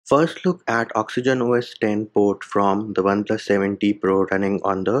First look at Oxygen OS 10 port from the OnePlus 7T Pro running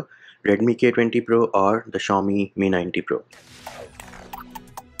on the Redmi K20 Pro or the Xiaomi Mi 90 Pro.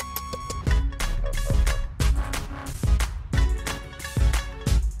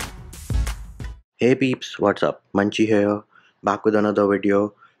 Hey peeps, what's up? Munchie here, back with another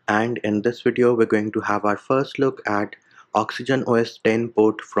video, and in this video we're going to have our first look at Oxygen OS 10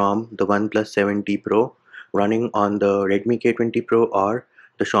 port from the OnePlus 7T Pro running on the Redmi K20 Pro or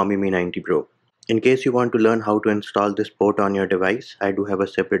the Xiaomi Mi 90 Pro. In case you want to learn how to install this port on your device, I do have a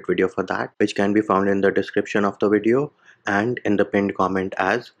separate video for that, which can be found in the description of the video and in the pinned comment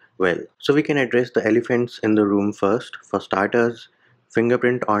as well. So we can address the elephants in the room first. For starters,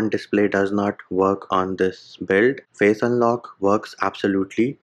 fingerprint on display does not work on this build. Face unlock works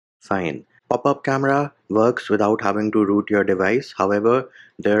absolutely fine. Pop-up camera works without having to root your device. However,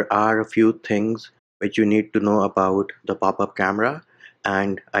 there are a few things which you need to know about the pop-up camera,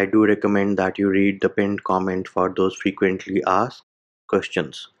 and I do recommend that you read the pinned comment for those frequently asked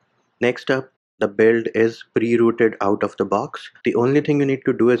questions. Next up, the build is pre-rooted out of the box. The only thing you need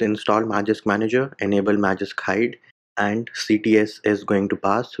to do is install Magisk Manager, enable Magisk Hide, and CTS is going to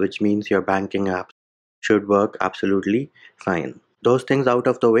pass, which means your banking apps should work absolutely fine. Those things out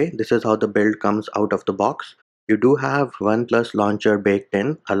of the way, this is how the build comes out of the box. You do have OnePlus launcher baked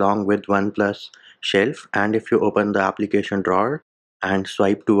in along with OnePlus shelf, and if you open the application drawer and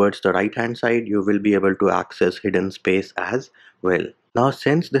swipe towards the right hand side, you will be able to access hidden space as well. Now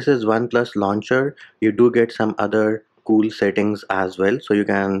since this is OnePlus launcher, you do get some other cool settings as well. So you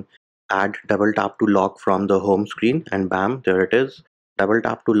can add double tap to lock from the home screen, and bam, there it is. Double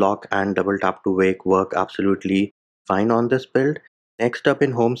tap to lock and double tap to wake work absolutely fine on this build. Next up,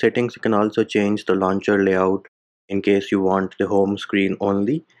 in home settings, you can also change the launcher layout in case you want the home screen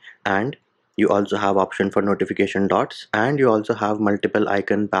only, and you also have option for notification dots, and you also have multiple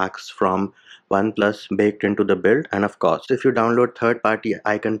icon packs from OnePlus baked into the build. And of course, if you download third-party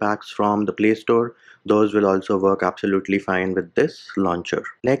icon packs from the Play Store, those will also work absolutely fine with this launcher.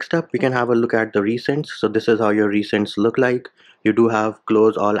 Next up, we can have a look at the recents. So this is how your recents look like. You do have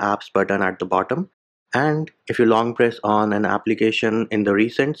close all apps button at the bottom, and if you long press on an application in the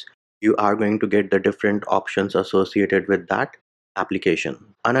recents, you are going to get the different options associated with that application.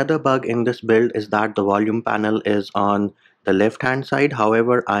 Another bug in this build is that the volume panel is on the left hand side.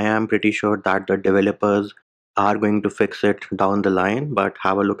 However, I am pretty sure that the developers are going to fix it down the line, but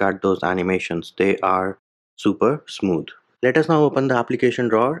have a look at those animations. They are super smooth. Let us now open the application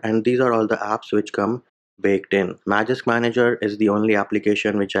drawer, and these are all the apps which come baked in. Magisk Manager is the only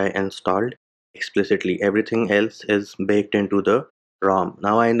application which I installed explicitly. Everything else is baked into the ROM.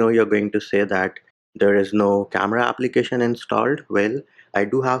 Now I know you're going to say that there is no camera application installed. Well, I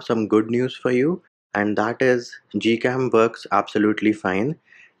do have some good news for you, and that is Gcam works absolutely fine,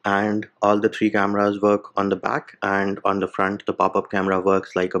 and all the three cameras work on the back, and on the front the pop-up camera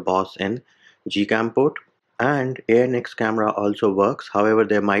works like a boss in Gcam port, and ANX camera also works. However,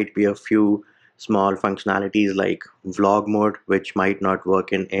 there might be a few small functionalities like vlog mode which might not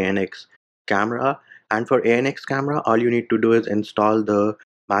work in ANX camera, and for ANX camera all you need to do is install the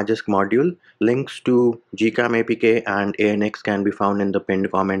Magisk module. Links to Gcam APK and ANX can be found in the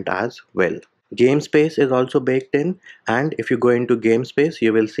pinned comment as well. Game space is also baked in, and if you go into game space,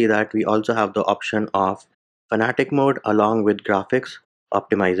 you will see that we also have the option of fanatic mode along with graphics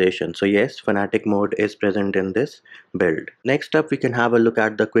optimization. So yes, fanatic mode is present in this build. Next up, we can have a look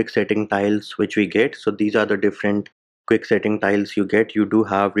at the quick setting tiles which we get. So these are the different quick setting tiles you get. You do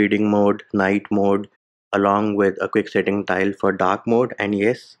have reading mode, night mode, along with a quick setting tile for dark mode, and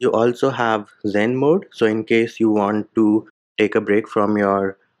yes, you also have Zen mode. So in case you want to take a break from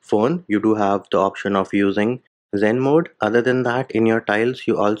your phone, you do have the option of using Zen mode. Other than that, in your tiles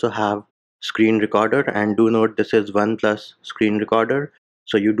you also have screen recorder, and do note this is OnePlus screen recorder,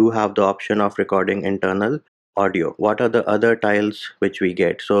 so you do have the option of recording internal audio. What are the other tiles which we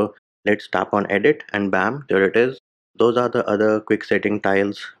get? So let's tap on edit, and bam, there it is. Those are the other quick setting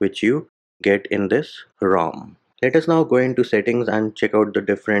tiles which you get in this ROM. Let us now go into settings and check out the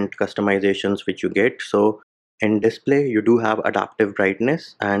different customizations which you get. So in display, you do have adaptive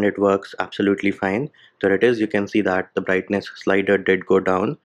brightness, and it works absolutely fine. There it is. You can see that the brightness slider did go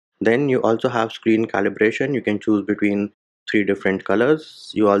down. Then you also have screen calibration. You can choose between three different colors.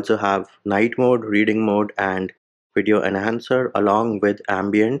 You also have night mode, reading mode, and video enhancer along with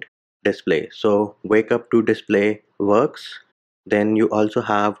ambient display. So wake up to display works. Then you also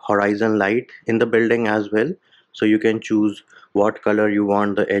have horizon light in the building as well, so you can choose what color you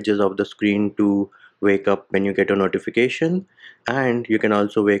want the edges of the screen to wake up when you get a notification, and you can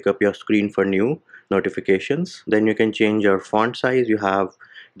also wake up your screen for new notifications. Then you can change your font size. You have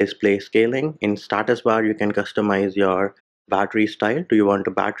display scaling. In status bar, you can customize your battery style. Do you want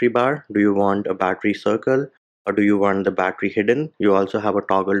a battery bar? Do you want a battery circle? Or do you want the battery hidden? You also have a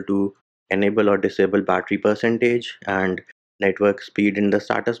toggle to enable or disable battery percentage and network speed in the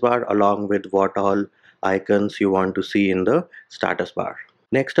status bar, along with what all icons you want to see in the status bar.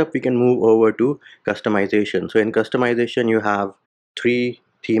 Next up, we can move over to customization. So in customization, you have three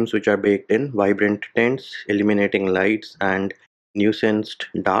themes which are baked in: vibrant tints, illuminating lights, and nuanced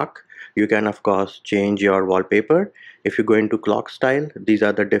dark. You can of course change your wallpaper. If you go into clock style, these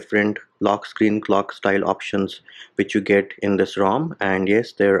are the different lock screen clock style options which you get in this ROM. And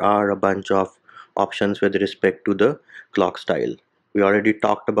yes, there are a bunch of options with respect to the clock style. We already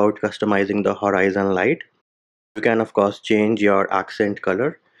talked about customizing the horizon light. You can of course change your accent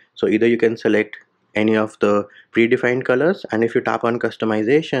color. So either you can select any of the predefined colors, and if you tap on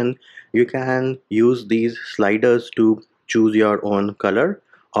customization, you can use these sliders to choose your own color,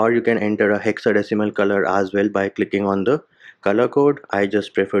 or you can enter a hexadecimal color as well by clicking on the color code. I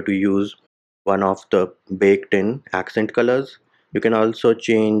just prefer to use one of the baked in accent colors. You can also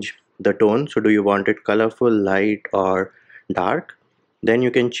change the tone. So do you want it colorful, light, or dark? Then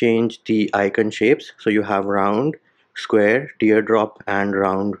you can change the icon shapes. So you have round, square, teardrop, and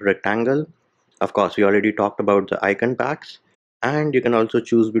round rectangle. Of course, we already talked about the icon packs. And you can also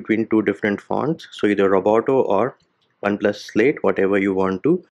choose between two different fonts. So either Roboto or OnePlus Slate, whatever you want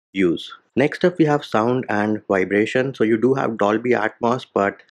to use. Next up, we have sound and vibration. So you do have Dolby Atmos,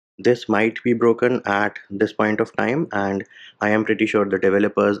 but this might be broken at this point of time, and I am pretty sure the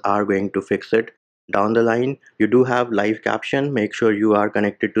developers are going to fix it down the line. You do have live caption. Make sure you are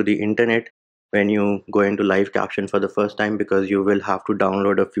connected to the internet when you go into live caption for the first time, because you will have to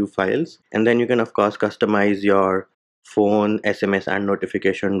download a few files. And then you can of course customize your phone SMS and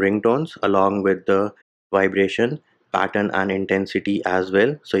notification ringtones along with the vibration pattern and intensity as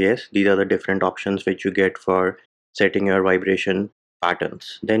well. So yes, these are the different options which you get for setting your vibration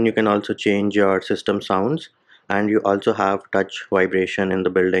patterns. Then you can also change your system sounds, and you also have touch vibration in the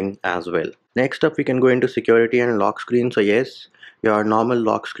building as well. Next up, we can go into security and lock screen. So yes, your normal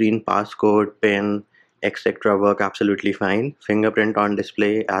lock screen, passcode, pin, etc. work absolutely fine. Fingerprint on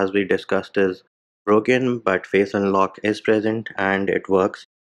display, as we discussed, is broken, but face unlock is present and it works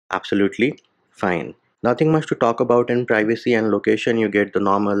absolutely fine. Nothing much to talk about in privacy and location. You get the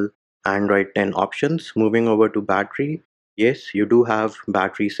normal Android 10 options. Moving over to battery, yes, you do have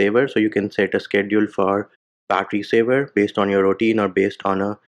battery saver, so you can set a schedule for battery saver based on your routine or based on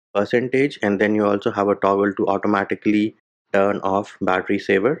a percentage. And then you also have a toggle to automatically turn off battery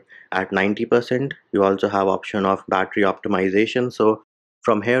saver at 90%. You also have option of battery optimization. So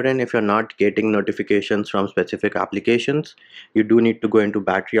from here in, if you're not getting notifications from specific applications, you do need to go into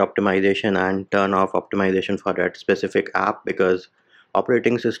battery optimization and turn off optimization for that specific app, because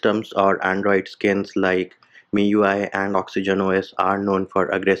operating systems or Android skins like MIUI and Oxygen OS are known for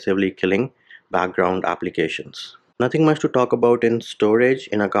aggressively killing background applications. Nothing much to talk about in storage.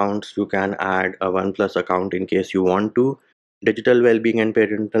 In accounts, you can add a OnePlus account in case you want to. Digital well-being and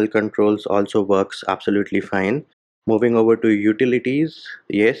parental controls also works absolutely fine. Moving over to utilities,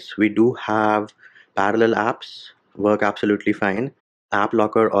 yes, we do have parallel apps work absolutely fine. App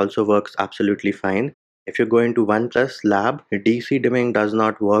Locker also works absolutely fine. If you go into OnePlus Lab, DC dimming does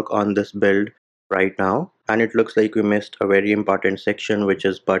not work on this build right now, and it looks like we missed a very important section, which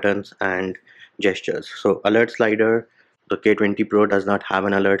is buttons and gestures. So alert slider, the K20 Pro does not have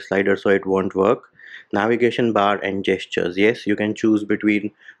an alert slider, so it won't work. Navigation bar and gestures, yes, you can choose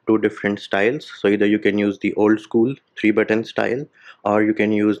between two different styles. So either you can use the old school 3-button style, or you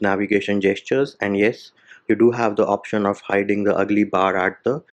can use navigation gestures. And yes, you do have the option of hiding the ugly bar at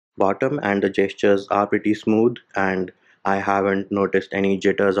the bottom, and the gestures are pretty smooth, and I haven't noticed any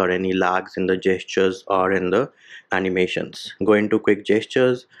jitters or any lags in the gestures or in the animations. Go into quick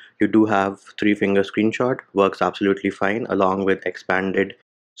gestures, you do have 3-finger screenshot, works absolutely fine along with expanded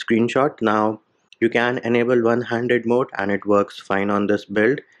screenshot. Now you can enable one-handed mode and it works fine on this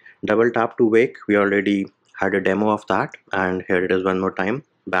build. Double tap to wake, we already had a demo of that, and here it is one more time.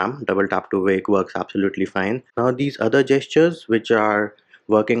 Bam, double tap to wake works absolutely fine. Now these other gestures which are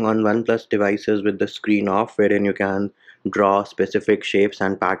working on OnePlus devices with the screen off, wherein you can draw specific shapes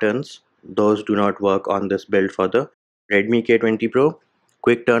and patterns, those do not work on this build for the Redmi K20 Pro.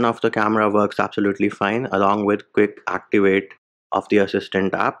 Quick turn off the camera works absolutely fine along with quick activate of the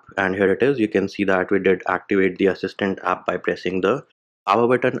assistant app, and here it is. You can see that we did activate the assistant app by pressing the power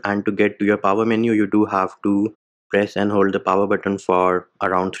button, and to get to your power menu you do have to press and hold the power button for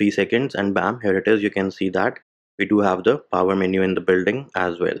around 3 seconds, and bam, here it is. You can see that we do have the power menu in the building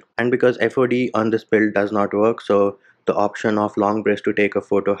as well. And because FOD on this build does not work, so the option of long press to take a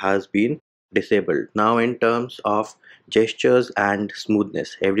photo has been disabled. Now in terms of gestures and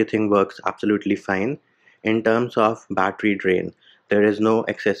smoothness, everything works absolutely fine. In terms of battery drain, there is no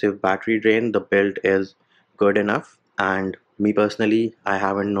excessive battery drain. The build is good enough, and me personally, I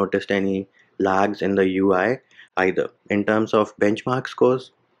haven't noticed any lags in the UI either. In terms of benchmark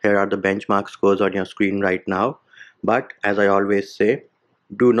scores, here are the benchmark scores on your screen right now. But as I always say,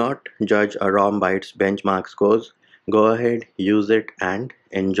 do not judge a ROM by its benchmark scores. Go ahead, use it and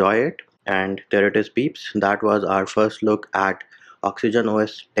enjoy it. And there it is, peeps. That was our first look at Oxygen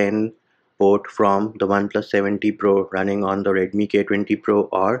OS 10 port from the OnePlus 70 Pro running on the Redmi K20 Pro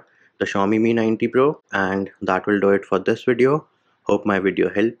or the Xiaomi Mi 90 Pro. And that will do it for this video. Hope my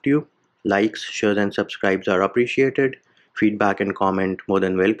video helped you. Likes, shares and subscribes are appreciated. Feedback and comment more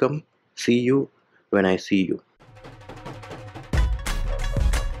than welcome. See you when I see you.